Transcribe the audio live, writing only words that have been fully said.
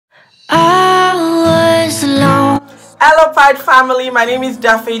Pride family, my name is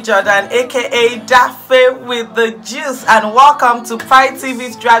DAFFE Jordan, aka DAFFE with the juice, and welcome to Pride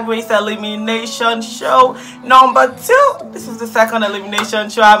TV's Drag Race Elimination Show number 2. This is the second elimination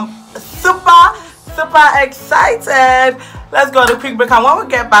show. I'm super excited. Let's go on a quick break, and when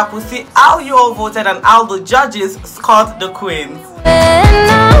we get back, we'll see how you all voted and how the judges scored the queens.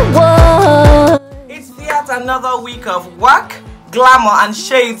 It's yet another week of work, glamour and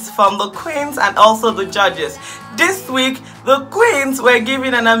shades from the queens and also the judges. This week the queens were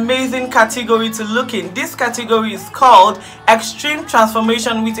given an amazing category to look in. This category is called Extreme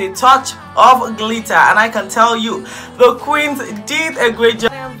Transformation with a Touch of Glitter, and I can tell you the queens did a great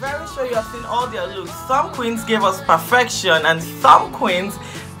job. I am very sure you have seen all their looks. Some queens gave us perfection and some queens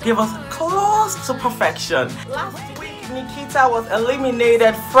gave us close to perfection. Last week Nikita was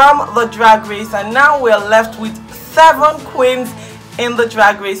eliminated from the drag race, and now we're left with 7 queens in the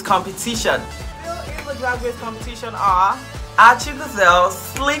drag race competition. Still in the drag race competition are Archie Gazelle,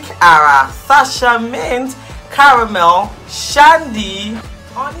 Slick Ara, Sasha Mint, Caramel, Shandy,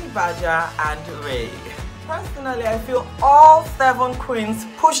 Oni Badger and Ray. Personally, I feel all 7 queens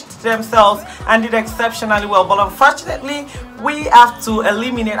pushed themselves and did exceptionally well, but unfortunately we have to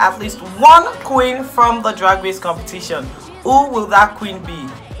eliminate at least 1 queen from the drag race competition. Who will that queen be?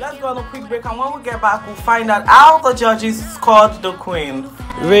 Let's go on a quick break, and when we get back we'll find out how the judges scored the queen.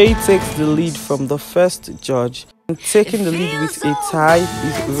 Ray takes the lead from the first judge, and taking the lead with a tie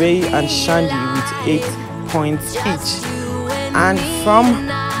is Ray and Shandy with 8 points each. And from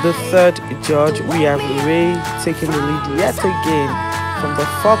the third judge we have Ray taking the lead yet again. From the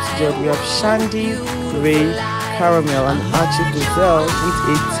fourth judge we have Shandy, Ray, Caramel and Archie Gazelle with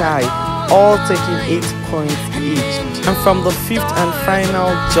a tie, all taking 8 points each. And from the 5th and final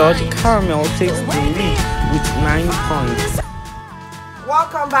judge, Caramel takes the lead with 9 points.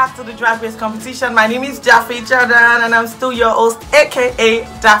 Welcome back to the drag race competition. My name is DAFFE Jordan and I'm still your host, aka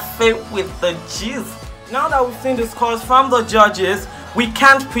DAFFE with the juice. Now that we've seen the scores from the judges, we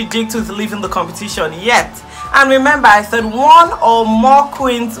can't predict who's leaving the competition yet. And remember, I said 1 or more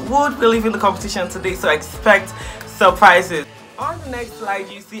queens would be leaving the competition today, so expect surprises. On the next slide,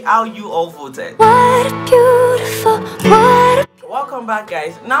 you see how you all voted. Welcome back,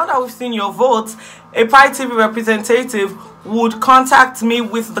 guys. Now that we've seen your votes, a Pride TV representative would contact me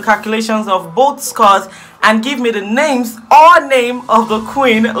with the calculations of both scores and give me the names or name of the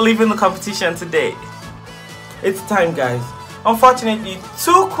queen leaving the competition today. It's time, guys. Unfortunately,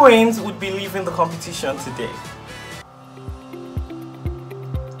 2 queens would be leaving the competition today.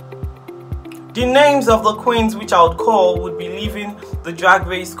 The names of the queens which I would call would be leaving the drag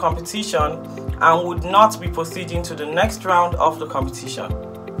race competition and would not be proceeding to the next round of the competition.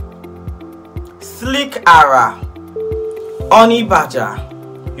 Slick Ara, Oni Badger,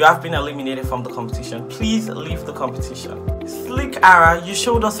 you have been eliminated from the competition. Please leave the competition. Slick Ara, you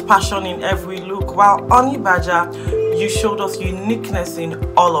showed us passion in every look, while Oni Badger, you showed us uniqueness in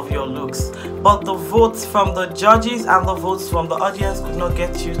all of your looks. But the votes from the judges and the votes from the audience could not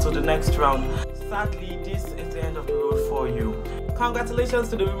get you to the next round. Sadly, this is the end of the road for you. Congratulations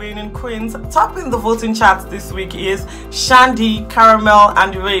to the remaining queens. Topping the voting charts this week is Shandy, Caramel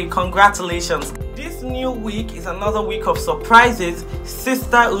and Ray. Congratulations. This new week is another week of surprises,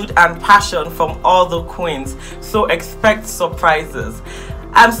 sisterhood and passion from all the queens. So expect surprises.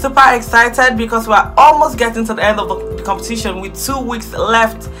 I'm super excited because we're almost getting to the end of the competition with 2 weeks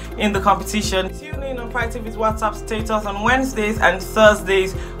left in the competition. Tune in on Pride TV's WhatsApp status on Wednesdays and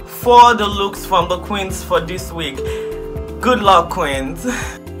Thursdays for the looks from the queens for this week. Good luck, queens.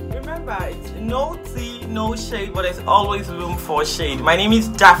 Remember, it's no tea, no shade, but there's always room for shade. My name is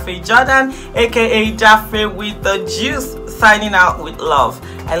DAFFE Jordan, aka DAFFE with the juice, signing out with love.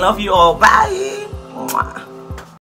 I love you all. Bye.